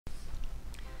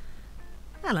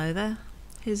Hello there,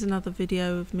 here's another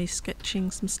video of me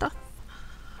sketching some stuff.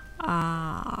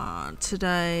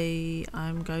 Today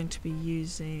I'm going to be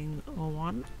using a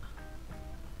 1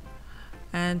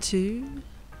 and 2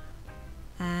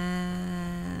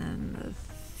 and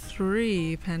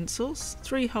 3 pencils,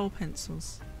 3 whole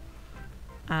pencils.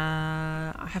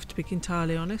 I have to be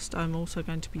entirely honest, I'm also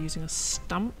going to be using a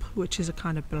stump, which is a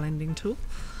kind of blending tool.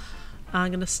 I'm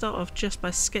going to start off just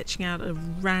by sketching out a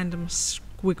random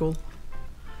squiggle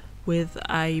with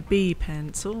a B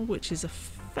pencil, which is a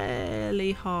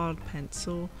fairly hard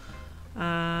pencil.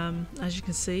 As you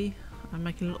can see, I'm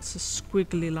making lots of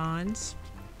squiggly lines.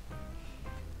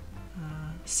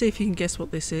 See if you can guess what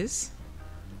this is.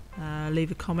 Leave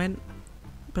a comment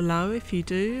below if you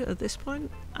do at this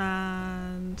point.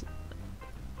 And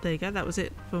there you go, that was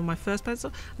it for my first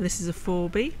pencil. And this is a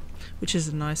 4B, which is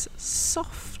a nice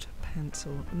soft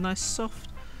pencil, a nice soft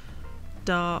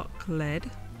dark lead,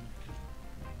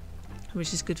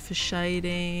 which is good for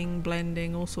shading,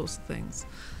 blending, all sorts of things.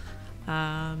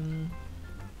 I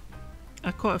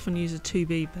quite often use a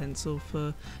 2B pencil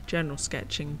for general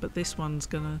sketching, but this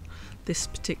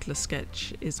particular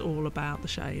sketch is all about the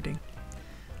shading.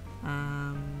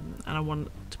 And I want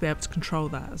to be able to control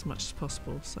that as much as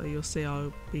possible, so you'll see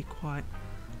I'll be quite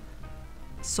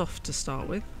soft to start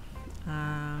with.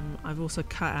 I've also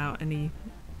cut out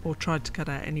tried to cut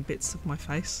out any bits of my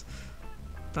face.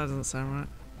 That doesn't sound right.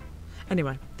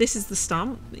 Anyway, this is the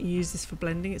stump. You use this for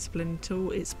blending. It's a blending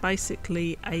tool. It's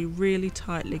basically a really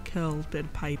tightly curled bit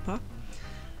of paper,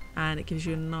 and it gives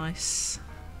you a nice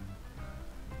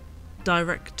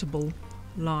directable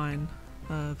line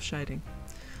of shading.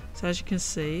 So as you can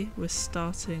see, we're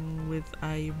starting with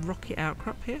a rocky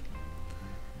outcrop here.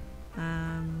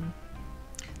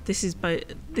 This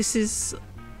is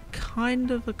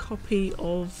kind of a copy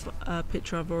of a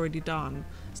picture I've already done.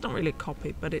 It's not really a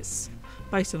copy, but it's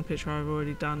based on a picture I've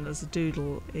already done as a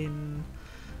doodle in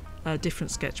a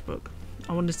different sketchbook.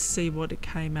 I wanted to see what it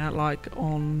came out like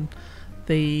on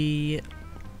the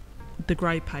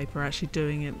grey paper, actually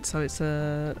doing it. So it's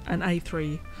an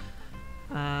A3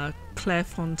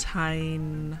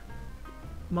 Clairefontaine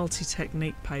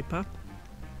multi-technique paper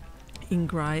in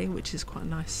grey, which is quite a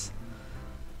nice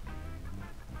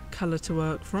colour to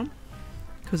work from,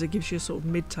 because it gives you a sort of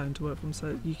mid-tone to work from,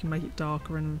 so you can make it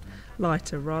darker and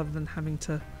lighter rather than having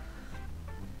to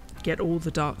get all the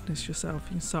darkness yourself.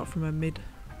 You can start from a mid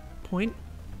point.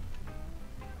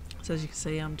 So as you can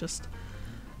see, I'm just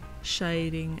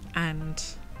shading and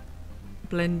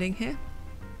blending here,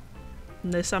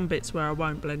 and there's some bits where I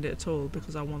won't blend it at all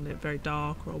because I want it very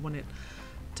dark, or I want it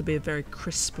to be a very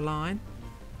crisp line.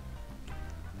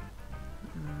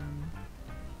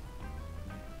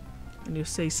 And you'll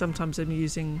see sometimes I'm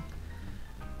using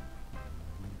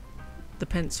the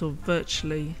pencil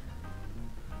virtually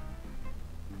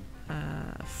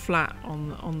flat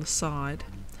on the side,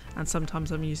 and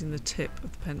sometimes I'm using the tip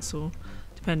of the pencil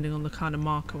depending on the kind of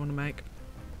mark I want to make.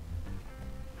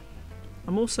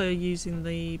 I'm also using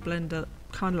the blender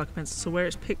kind of like a pencil, so where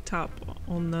it's picked up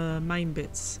on the main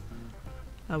bits,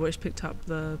 where it's picked up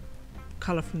the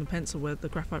colour from the pencil, where the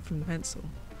graphite from the pencil,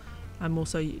 I'm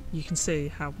also, you can see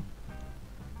how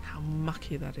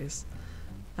mucky that is.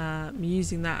 I'm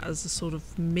using that as a sort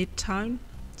of mid-tone,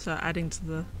 so adding to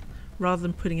the, rather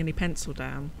than putting any pencil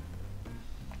down,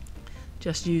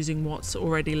 just using what's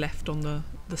already left on the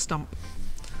stump.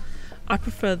 I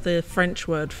prefer the French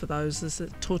word for those as a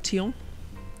tortillon,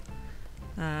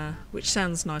 which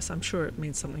sounds nice. I'm sure it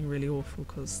means something really awful,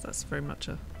 because that's very much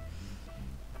a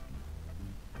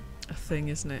thing,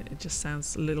 isn't it? It just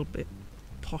sounds a little bit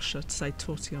posher to say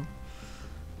tortillon,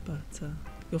 but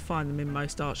you'll find them in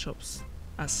most art shops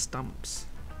as stumps.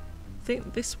 I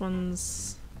think this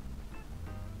one's...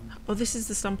 oh, this is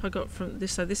the stump I got from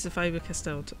this. So this is a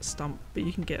Faber-Castell stump, but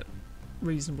you can get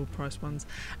reasonable price ones,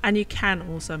 and you can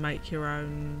also make your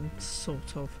own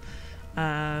sort of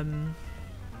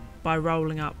by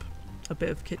rolling up a bit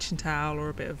of kitchen towel or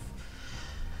a bit of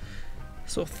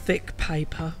sort of thick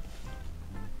paper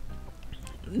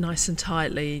nice and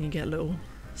tightly, and you get a little,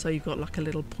 so you've got like a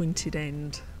little pointed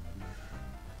end.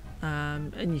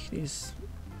 And you can use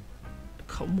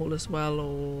cotton wool as well,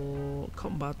 or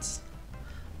cotton buds.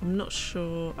 I'm not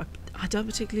sure, I don't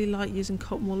particularly like using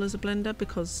cotton wool as a blender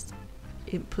because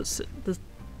it puts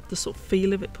the sort of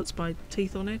feel of it puts my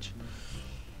teeth on edge,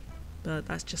 but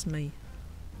that's just me.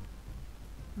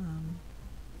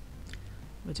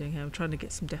 We're doing here, I'm trying to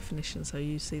get some definition, so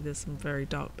you see there's some very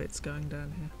dark bits going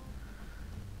down here.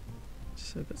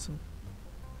 So I've got some,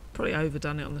 probably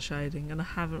overdone it on the shading, and I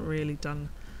haven't really done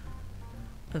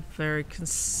a very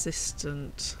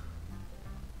consistent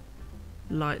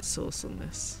light source on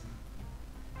this.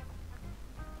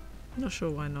 Not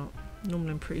sure why not.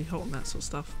 Normally I'm pretty hot on that sort of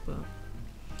stuff, but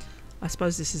I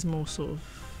suppose this is more sort of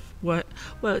well,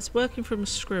 it's working from a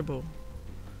scribble,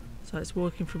 so it's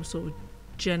working from a sort of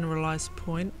generalised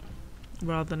point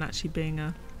rather than actually being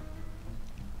a,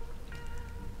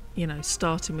 you know,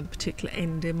 starting with a particular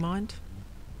end in mind,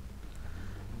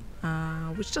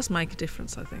 which does make a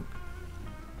difference, I think.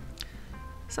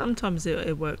 Sometimes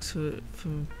it works for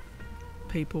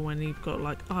people when you've got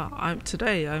like,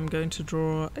 today I'm going to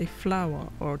draw a flower,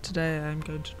 or today I'm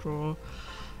going to draw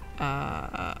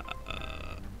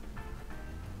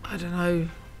I don't know,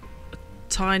 a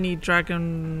tiny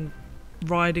dragon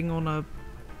riding on a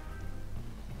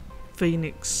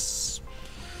phoenix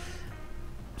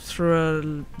through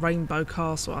a rainbow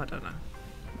castle. I don't know,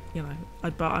 you know,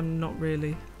 but I'm not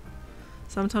really.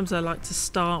 Sometimes I like to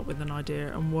start with an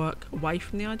idea and work away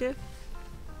from the idea.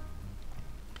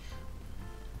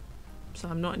 So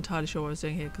I'm not entirely sure what I was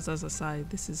doing here, because as I say,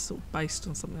 this is sort of based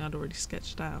on something I'd already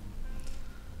sketched out.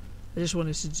 I just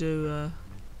wanted to do a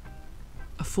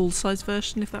full-size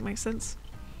version, if that makes sense.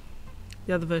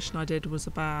 The other version I did was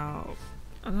about,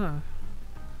 I don't know,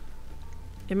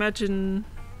 imagine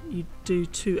you do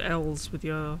two L's with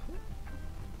your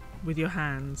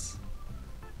hands.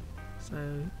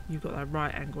 So you've got that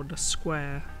right angle and a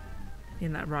square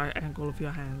in that right angle of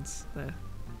your hands there.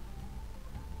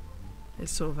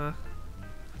 It's sort of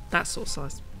that sort of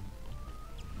size,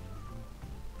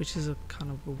 which is a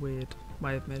kind of a weird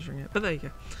way of measuring it, but there you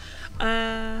go.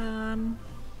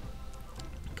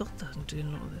 God, I'm doing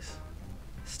a lot of this.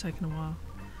 It's taken a while.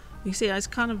 You can see it's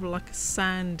kind of like a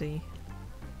sandy.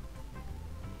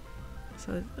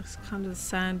 So it's kind of a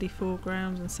sandy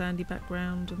foreground and sandy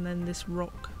background, and then this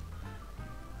rock.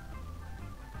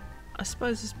 I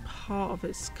suppose as part of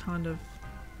it's kind of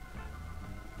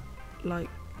like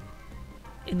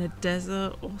in a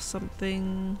desert or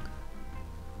something,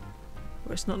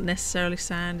 where it's not necessarily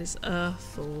sand, it's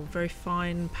earth or very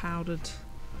fine powdered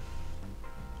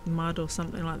mud or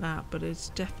something like that, but it's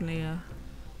definitely a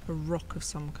rock of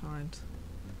some kind.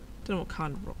 Don't know what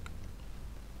kind of rock.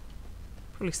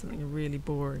 Probably something really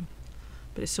boring,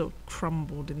 but it's sort of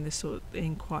crumbled in this sort of,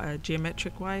 in quite a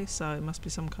geometric way, so it must be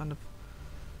some kind of,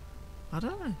 I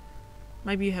don't know.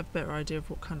 Maybe you have a better idea of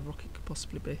what kind of rock it could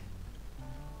possibly be.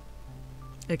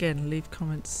 Again, leave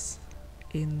comments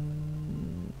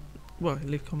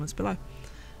leave comments below.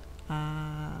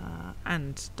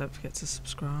 And don't forget to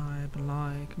subscribe and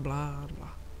like and blah blah.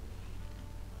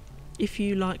 If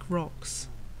you like rocks,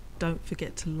 don't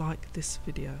forget to like this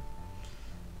video.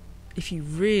 If you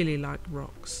really like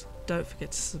rocks, don't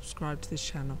forget to subscribe to this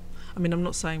channel. I mean, I'm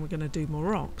not saying we're going to do more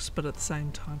rocks, but at the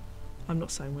same time, I'm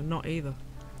not saying we're not either.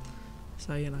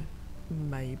 So, you know,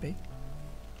 maybe.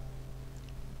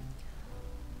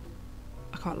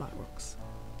 I quite like rocks.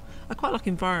 I quite like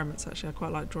environments, actually. I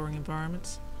quite like drawing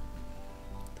environments.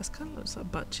 That's kind of looks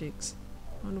like butt cheeks.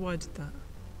 I wonder why I did that.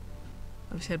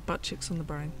 I obviously had butt cheeks on the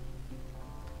brain.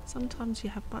 Sometimes you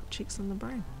have butt cheeks on the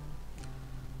brain.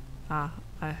 I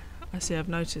see, I've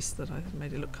noticed that I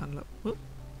made it look kind of like, whoop.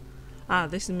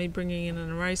 This is me bringing in an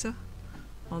eraser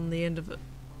on the end of it.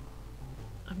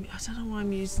 I mean, I don't know why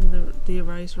I'm using the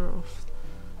eraser off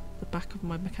the back of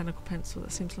my mechanical pencil.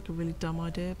 That seems like a really dumb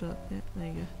idea, but yeah, there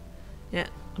you go. Yeah,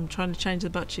 I'm trying to change the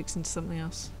butt cheeks into something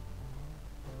else.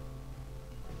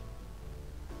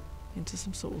 Into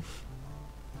some sort of...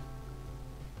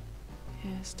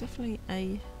 Yeah, it's definitely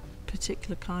a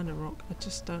particular kind of rock. I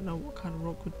just don't know what kind of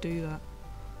rock would do that.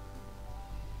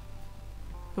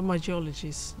 But my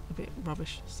geology's a bit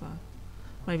rubbish, so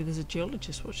maybe there's a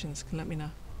geologist watching this can let me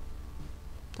know.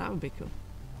 That would be cool.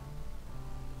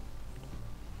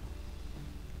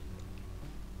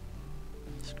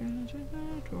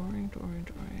 Drawing.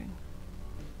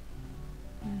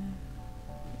 Yeah,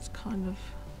 it's kind of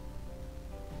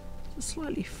a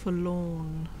slightly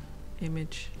forlorn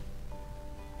image.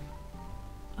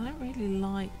 I don't really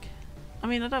like... I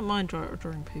mean, I don't mind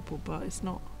drawing people, but it's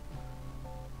not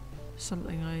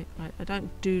something I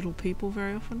don't doodle people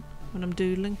very often. When I'm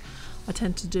doodling, I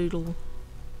tend to doodle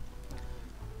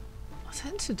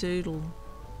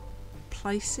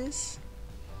places,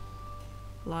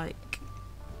 like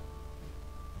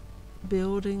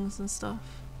buildings and stuff.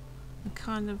 And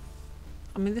kind of,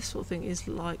 I mean, this sort of thing is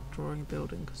like drawing a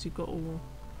building, because you've got all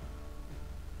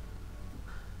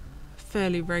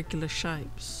fairly regular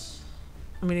shapes.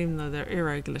 I mean, even though they're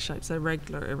irregular shapes, they're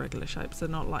regular irregular shapes. They're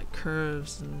not like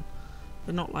curves, and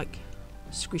they're not like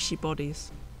squishy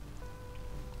bodies.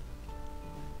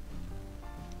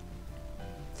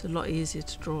 It's a lot easier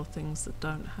to draw things that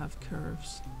don't have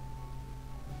curves.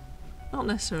 not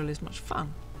necessarily as much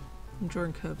fun. And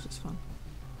drawing curves is fun.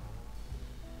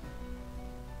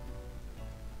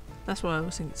 That's why I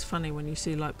always think it's funny when you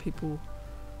see like people.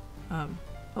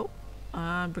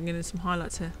 I'm bringing in some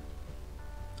highlights here.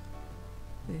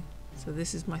 So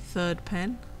this is my third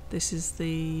pen. This is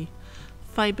the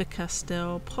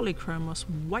Faber-Castell Polychromos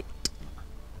White,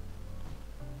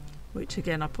 which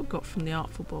again I got from the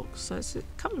Artful Box. So it's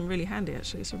coming really handy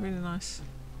actually. It's a really nice,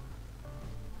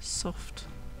 soft.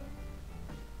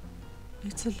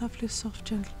 It's a lovely, soft,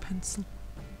 gentle pencil.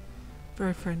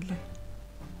 Very friendly.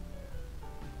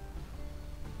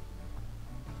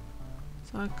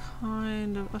 So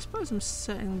I suppose I'm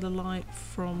setting the light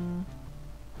from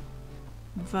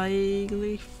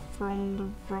vaguely from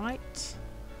the right.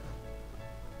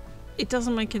 It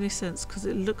doesn't make any sense because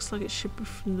it looks like it should be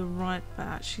from the right, but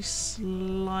actually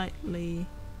slightly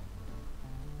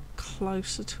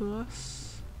closer to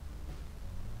us.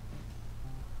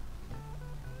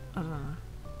 I don't know.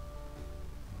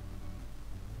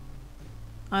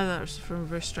 Either it's from a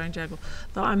very strange angle.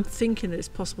 Though I'm thinking that it's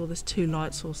possible there's two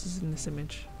light sources in this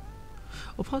image.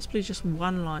 Or possibly just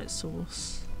one light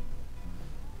source.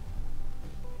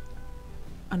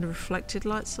 And a reflected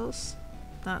light source.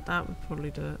 That would probably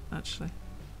do it, actually.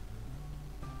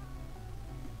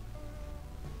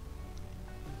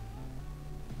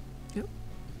 Yep.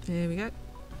 There we go.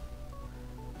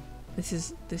 This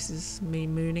is me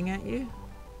mooning at you,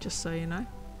 just so you know.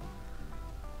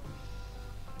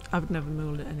 I would never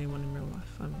moon at anyone in real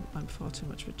life. I'm far too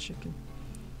much of a chicken.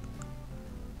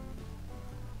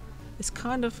 It's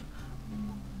kind of,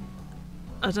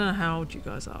 I don't know how old you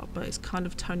guys are, but it's kind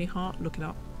of Tony Hart. Look it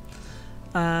up.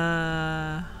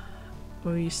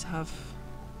 We used to have,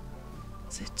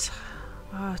 is it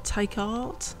Take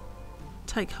Heart?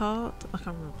 I can't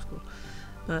remember what it's called.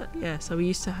 But yeah, so we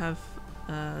used to have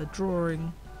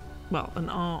drawing, well, an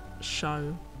art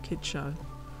show, kid show,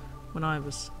 when I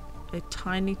was a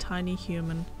tiny, tiny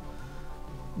human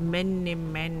many,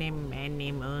 many,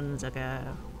 many moons ago.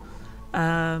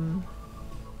 And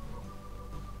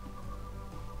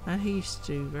he used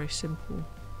to do very simple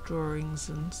drawings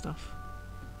and stuff.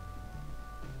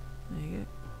 There you go.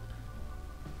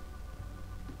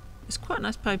 It's quite a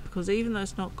nice paper because even though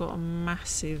it's not got a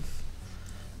massive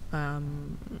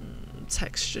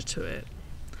texture to it,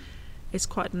 it's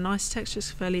quite a nice texture.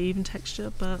 It's a fairly even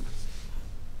texture, but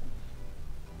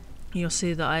you'll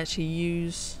see that I actually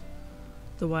use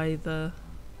the way the...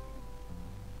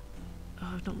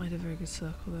 Oh, I've not made a very good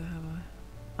circle there, have I?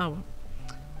 Oh well.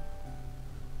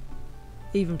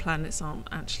 Even planets aren't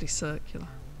actually circular.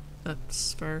 They're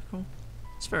spherical.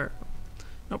 Spherical.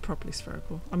 Not properly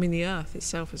spherical. I mean, the Earth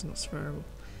itself is not spherical.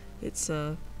 It's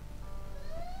oh,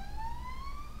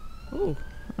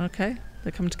 okay.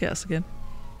 They're coming to get us again.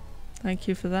 Thank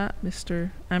you for that,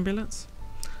 Mr. Ambulance.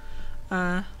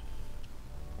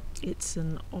 It's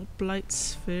an oblate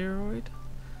spheroid.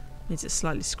 Means it's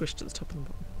slightly squished at the top and the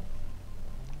bottom.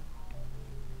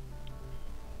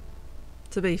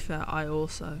 To be fair,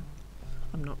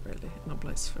 I'm not really an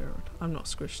oblate spheroid. I'm not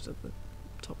squished at the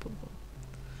top or the bottom.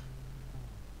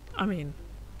 I mean,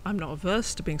 I'm not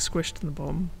averse to being squished in the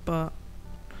bottom, but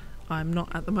I'm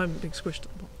not at the moment being squished at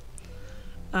the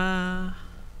bottom.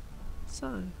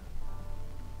 So.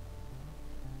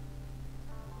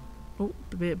 Oh,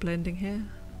 a bit of blending here.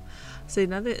 See,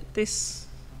 now this,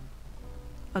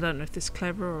 I don't know if this is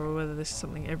clever or whether this is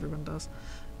something everyone does,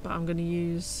 but I'm going to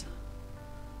use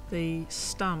the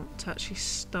stump to actually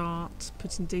start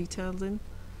putting details in.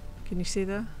 Can you see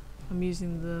there? I'm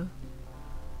using the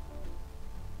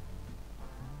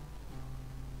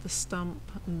stump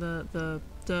and the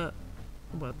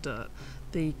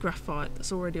graphite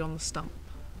that's already on the stump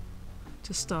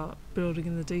to start building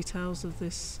in the details of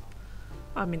this.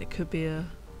 I mean, it could be a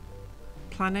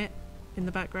planet in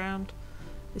the background.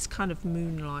 It's kind of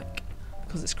moon-like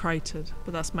because it's cratered,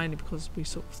 but that's mainly because we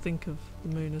sort of think of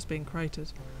the moon as being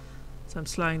cratered. So I'm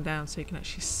slowing down so you can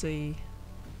actually see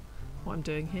what I'm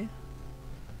doing here.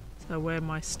 So where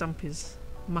my stump is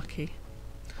mucky,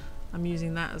 I'm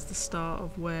using that as the start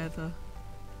of where the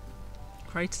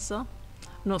craters are.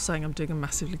 I'm not saying I'm doing a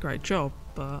massively great job,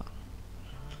 but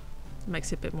it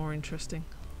makes it a bit more interesting.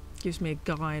 Gives me a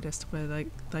guide as to where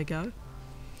they go.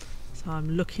 So I'm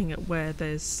looking at where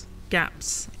there's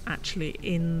gaps actually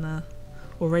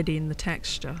already in the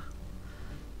texture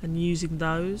and using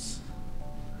those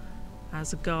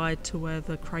as a guide to where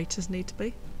the craters need to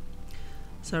be.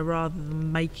 So rather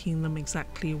than making them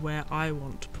exactly where I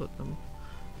want to put them,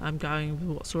 I'm going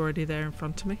with what's already there in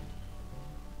front of me,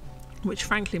 which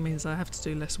frankly means I have to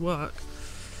do less work.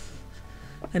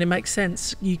 And it makes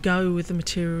sense. You go with the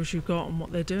materials you've got and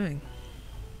what they're doing.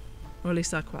 Or at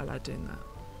least I quite like doing that.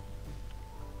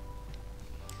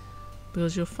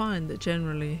 Because you'll find that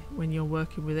generally when you're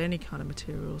working with any kind of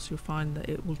materials, you'll find that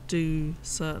it will do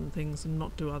certain things and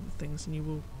not do other things, and you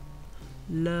will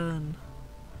learn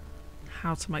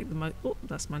how to make the most. Oh,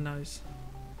 that's my nose.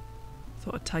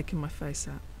 Thought I'd taken my face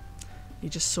out. You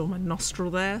just saw my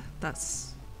nostril there.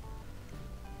 That's,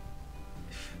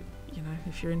 you know,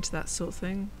 if you're into that sort of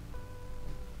thing.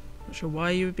 Not sure why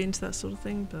you would be into that sort of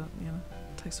thing, but you know,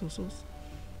 it takes all sorts.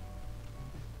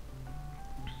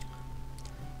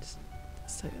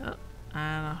 Just take that,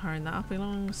 and I'll hurry that up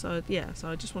along. So yeah, so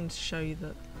I just wanted to show you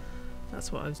that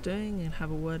that's what I was doing and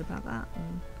have a word about that,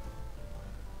 and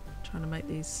trying to make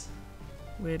these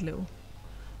weird little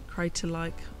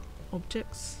crater-like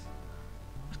objects.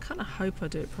 I kind of hope I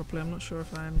do it properly. I'm not sure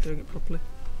if I am doing it properly.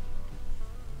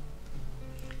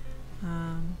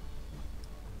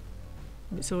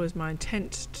 It's always my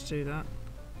intent to do that.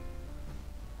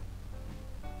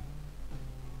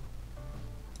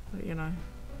 But you know,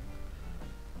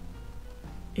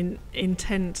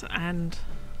 intent and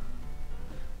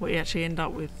what you actually end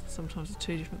up with sometimes are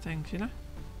two different things, you know?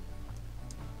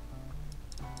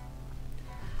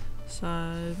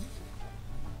 So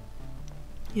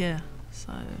yeah,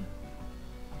 so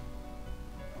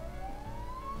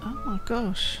oh my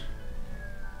gosh.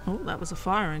 Oh, that was a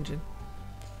fire engine.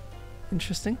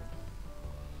 Interesting.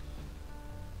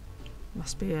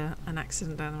 Must be an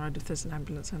accident down the road if there's an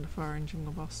ambulance and a fire engine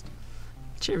gone past.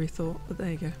 Cheery thought, but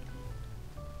there you go.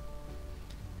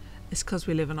 It's because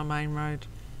we live on a main road.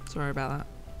 Sorry about that.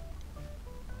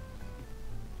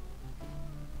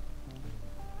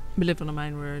 We live on a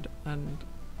main road, and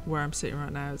where I'm sitting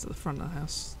right now is at the front of the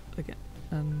house again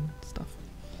and stuff.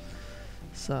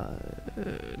 So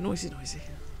noisy.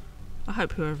 I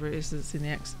hope whoever it is that's in the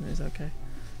accident is okay.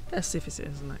 Let's see if it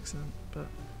is an accident, but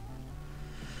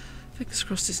fingers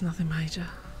crossed it's nothing major.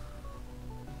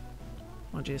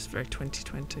 Mind you, it's very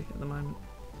 2020 at the moment.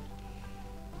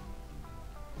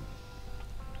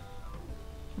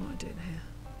 What am I doing here?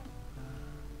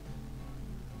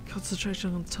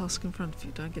 Concentration on the task in front of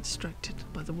you. Don't get distracted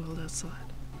by the world outside.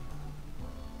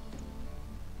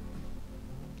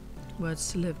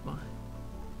 Words to live by.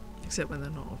 Except when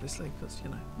they're not, obviously, because, you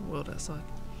know, the world outside.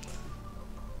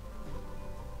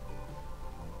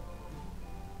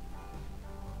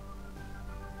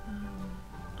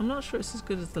 I'm not sure it's as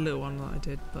good as the little one that I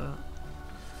did, but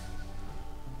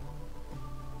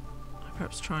I'm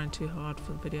perhaps trying too hard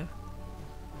for the video.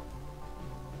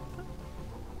 But,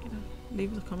 you know,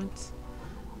 leave the comments.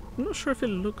 I'm not sure if it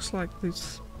looks like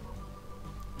this,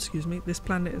 excuse me, this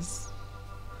planet is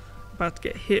about to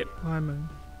get hit by a moon.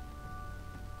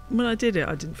 When I did it,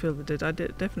 I didn't feel that it did. I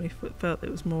definitely felt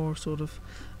it was more sort of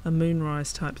a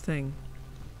moonrise type thing.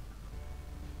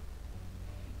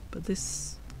 But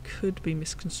this could be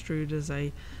misconstrued as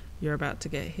a you're about to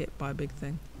get hit by a big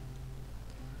thing.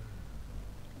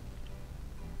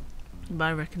 But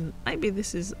I reckon maybe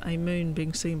this is a moon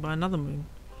being seen by another moon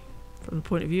from the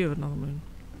point of view of another moon.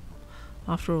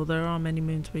 After all, there are many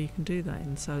moons where you can do that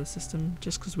in the solar system.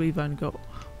 Just because we've only got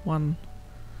one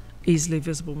easily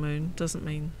visible moon doesn't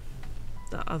mean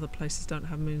that other places don't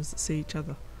have moons that see each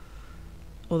other.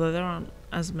 Although there aren't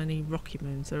as many rocky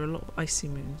moons, there are a lot of icy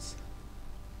moons.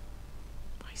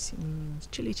 Icy moons,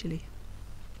 chilly. You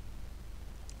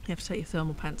have to take your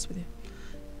thermal pants with you.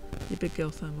 Your big girl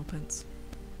thermal pants.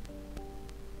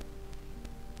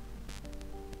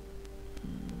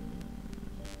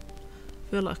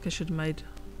 I feel like I should have made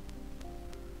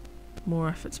more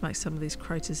effort to make some of these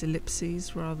craters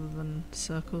ellipses rather than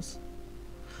circles.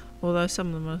 Although some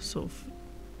of them are sort of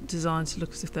designed to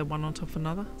look as if they're one on top of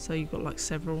another. So you've got like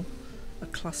several, a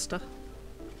cluster.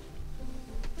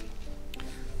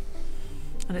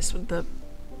 And it's the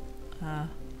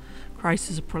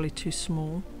craters are probably too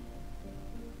small.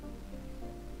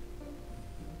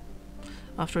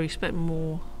 After all, you expect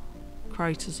more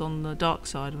craters on the dark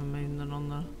side of the moon than on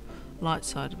the light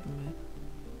side of the moon.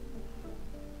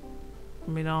 I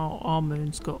mean, our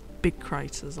moon's got big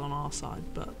craters on our side,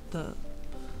 but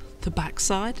the back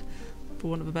side, for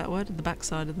want of a better word, the back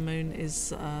side of the moon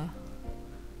is,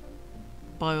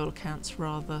 by all accounts,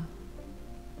 rather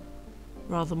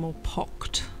more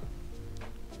pocked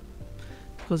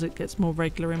because it gets more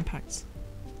regular impacts.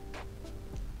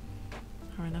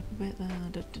 Hurrying up a bit there.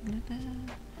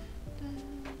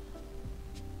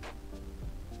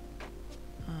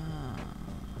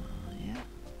 Yeah,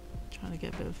 trying to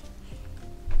get a bit of.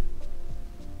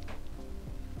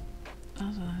 I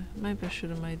don't know. Maybe I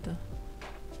should have made the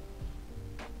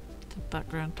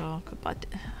background darker, but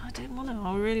I didn't want to.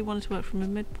 I really wanted to work from a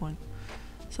midpoint.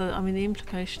 So I mean, the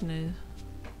implication is,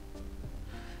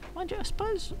 Mind you, I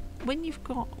suppose when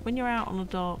you're out on a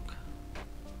dark,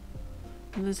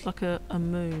 and there's like a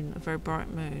moon, a very bright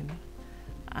moon,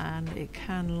 and it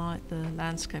can light the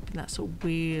landscape in that sort of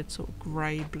weird, sort of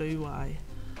grey blue way.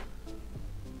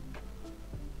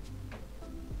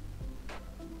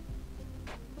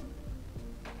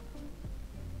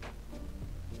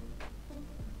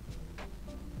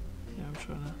 Yeah, I'm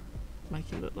trying to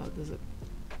make it look like there's a...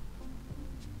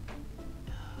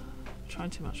 trying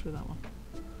too much with that one.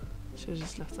 Should have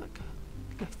just left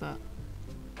that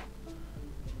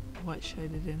white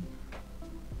shaded in.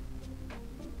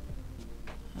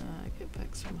 I get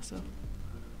vexed with myself.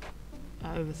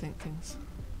 I overthink things.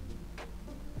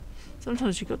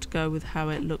 Sometimes you've got to go with how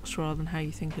it looks rather than how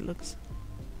you think it looks.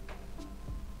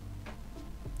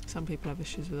 Some people have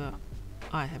issues with that.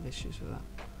 I have issues with that.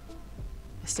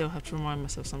 I still have to remind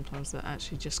myself sometimes that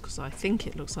actually just because I think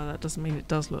it looks like that doesn't mean it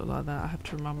does look like that. I have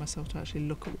to remind myself to actually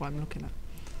look at what I'm looking at.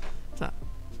 If that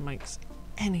makes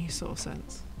any sort of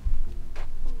sense.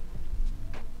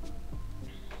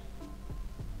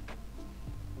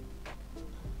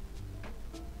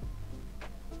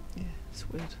 Yeah, it's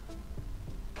weird.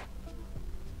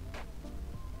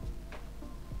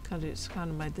 It's kind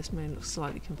of made this moon look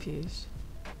slightly confused.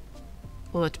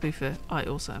 Although to be fair, I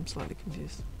also am slightly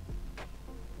confused.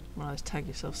 One of those tag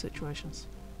yourself situations.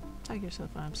 Tag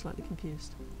yourself, I am slightly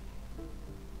confused.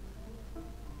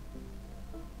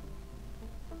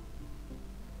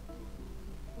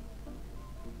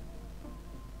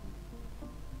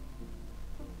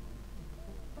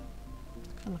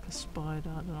 Kind of like a spider,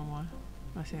 I don't know why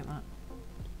I think that.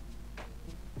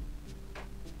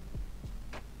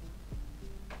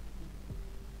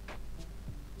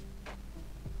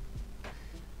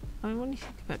 I mean, when you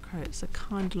think about crates, they're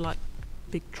kind of like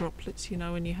big droplets, you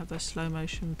know, when you have those slow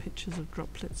motion pictures of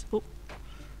droplets. Oh,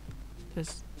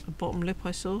 there's a bottom lip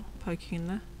I saw poking in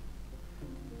there.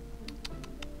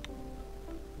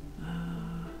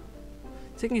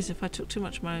 The thing is, if I took too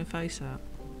much of my own face out,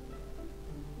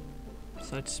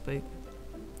 so to speak,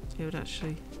 it would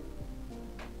actually...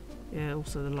 Yeah,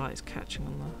 also the light is catching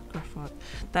on the graphite.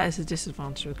 That is a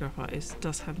disadvantage with graphite. It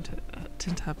does have to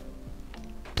tend to have...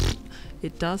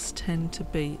 It does tend to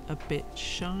be a bit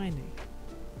shiny,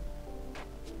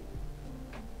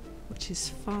 which is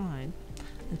fine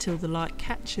until the light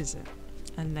catches it,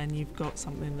 and then you've got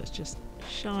something that's just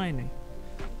shiny,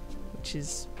 which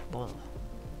is blah.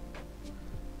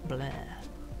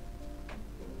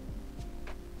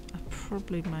 I've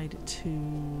probably made it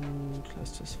too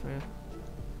close to a sphere,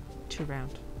 too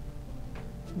round.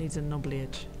 It needs a knobbly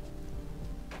edge.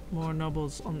 More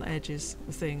knobbles on the edges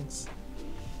of things.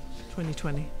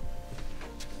 2020.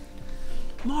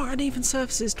 More uneven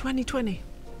surfaces, 2020.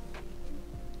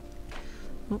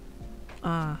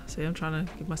 Oh, see, I'm trying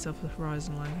to give myself a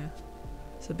horizon line here.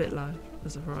 It's a bit low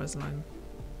as a horizon line.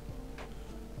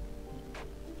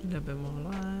 A little bit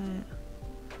more light.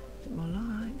 A bit more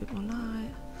light, bit more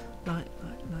light. Light,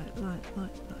 light, light, light,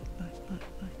 light, light, light, light,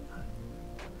 light, light.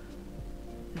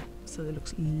 Yeah, so it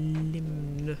looks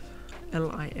limned.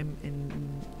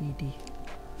 L-I-M-N-E-D.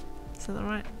 Is that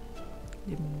right? I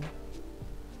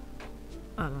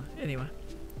don't know, anyway.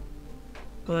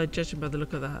 Although judging by the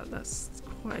look of that, that's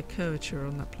quite a curvature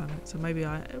on that planet, so maybe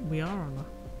we are on a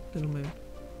little moon.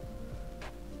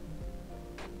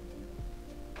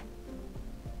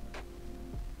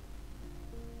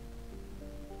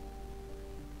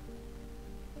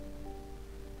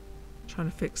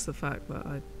 Trying to fix the fact that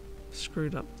I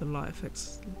screwed up the light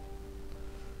effects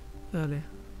earlier.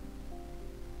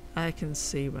 I can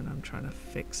see when I'm trying to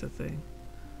fix a thing.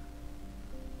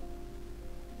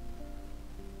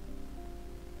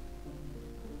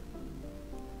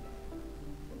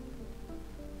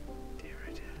 Dear,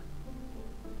 oh dear.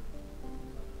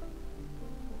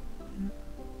 Yeah.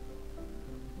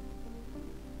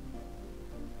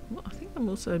 Well, I think I'm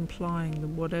also implying that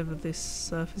whatever this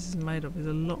surface is made of is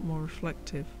a lot more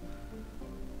reflective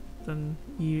than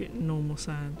normal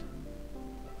sand.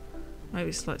 Maybe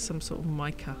it's like some sort of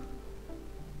mica,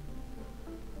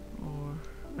 or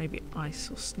maybe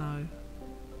ice or snow.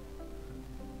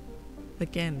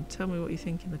 Again, tell me what you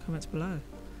think in the comments below.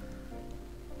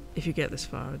 If you get this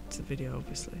far into the video,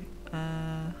 obviously.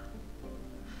 And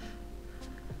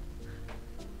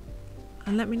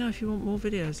let me know if you want more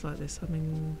videos like this. I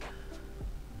mean,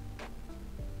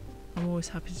 I'm always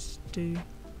happy to do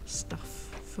stuff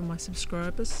for my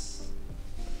subscribers.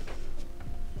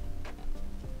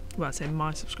 Well, I say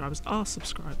my subscribers, our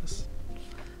subscribers,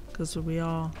 because we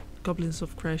are goblins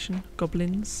of creation.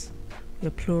 Goblins, we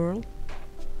are plural.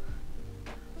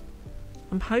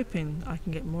 I'm hoping I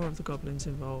can get more of the goblins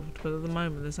involved, but at the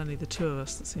moment there's only the two of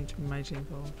us that seem to be majorly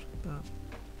involved. But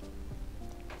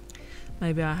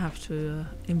maybe I have to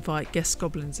invite guest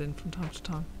goblins in from time to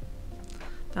time.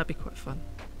 That'd be quite fun.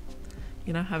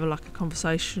 You know, have like a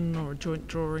conversation or a joint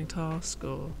drawing task,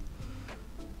 or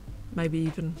maybe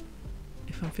even,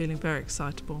 if I'm feeling very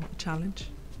excitable, a challenge.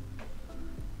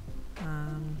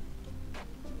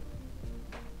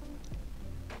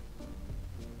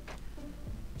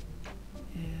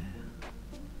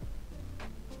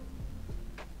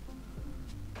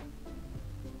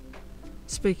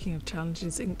 Speaking of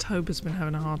challenges, Inktober's been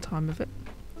having a hard time of it.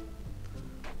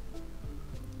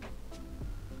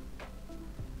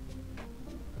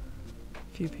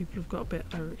 A few people have got a bit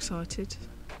overexcited.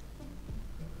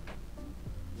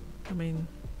 I mean,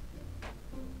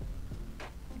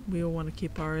 we all want to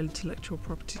keep our intellectual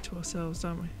property to ourselves,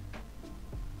 don't we?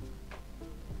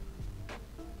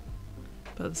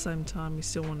 But at the same time, we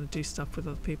still want to do stuff with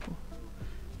other people.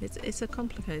 It's a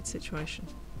complicated situation.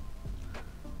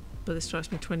 But it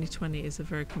strikes me 2020 is a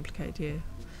very complicated year.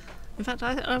 In fact,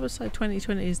 I would say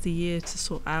 2020 is the year to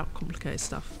sort out complicated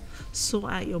stuff.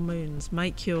 Sort out your moons.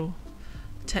 Make your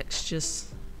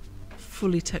textures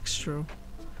fully textural.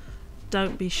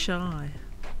 Don't be shy.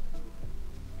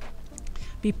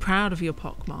 Be proud of your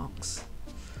pockmarks.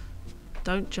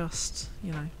 Don't just,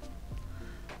 you know,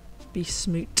 be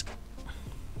smoot.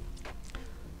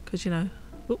 Because, you know,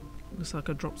 looks like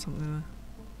I dropped something there.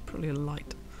 Probably a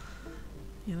light.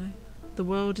 You know, the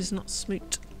world is not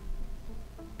smoot.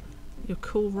 Your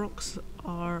cool rocks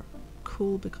are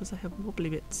cool because they have wobbly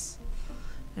bits.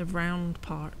 They have round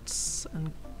parts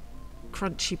and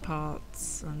crunchy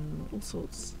parts and all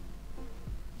sorts.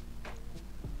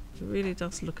 It really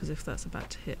does look as if that's about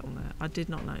to hit on there. I did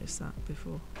not notice that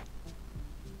before.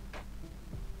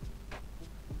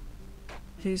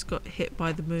 Who's got hit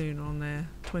by the moon on their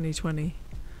 2020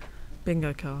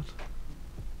 bingo card?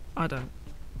 I don't.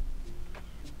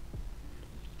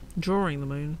 Drawing the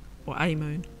moon, or a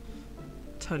moon,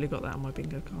 totally got that on my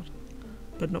bingo card,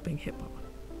 but not being hit by one.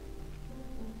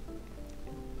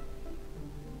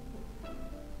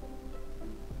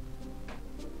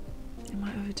 Am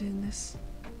I overdoing this?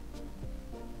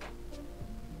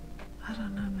 I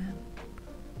don't know, man.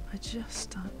 I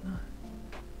just don't know.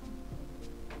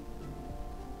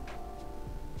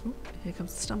 Ooh, here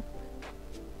comes the stump.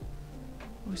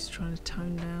 Always trying to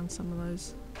tone down some of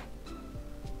those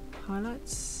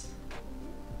highlights.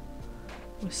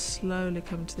 We're slowly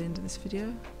coming to the end of this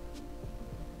video.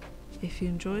 If you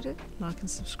enjoyed it, like and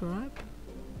subscribe.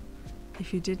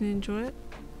 If you didn't enjoy it,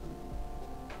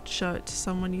 show it to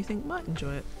someone you think might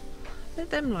enjoy it.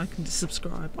 Let them like and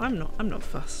subscribe. I'm not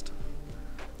fussed.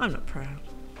 I'm not proud.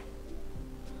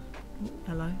 Oh,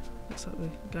 hello. Looks like we're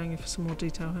going in for some more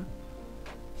detail here.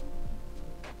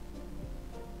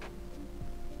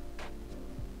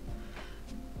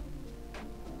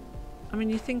 I mean,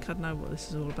 you think I'd know what this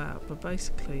is all about, but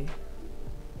basically,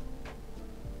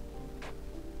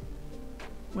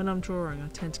 when I'm drawing, I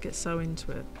tend to get so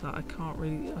into it that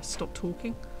I stop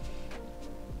talking,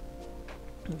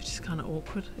 which is kind of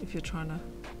awkward if you're trying to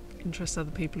interest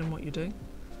other people in what you're doing,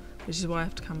 which is why I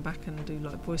have to come back and do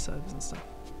like voiceovers and stuff.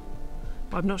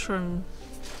 But I'm not sure I'm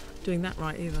doing that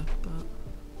right either, but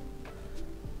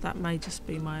that may just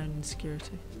be my own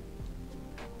insecurity.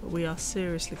 But we are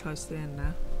seriously close to the end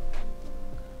now.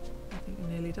 I think we're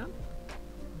nearly done.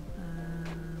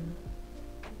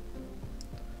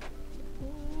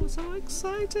 Oh, so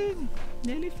exciting!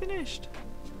 Nearly finished.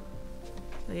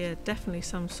 So yeah, definitely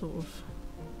some sort of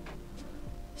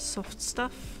soft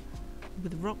stuff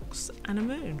with rocks and a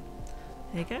moon.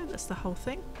 There you go, that's the whole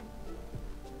thing.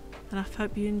 And I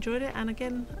hope you enjoyed it, and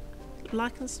again,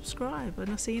 like and subscribe, and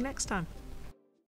I'll see you next time.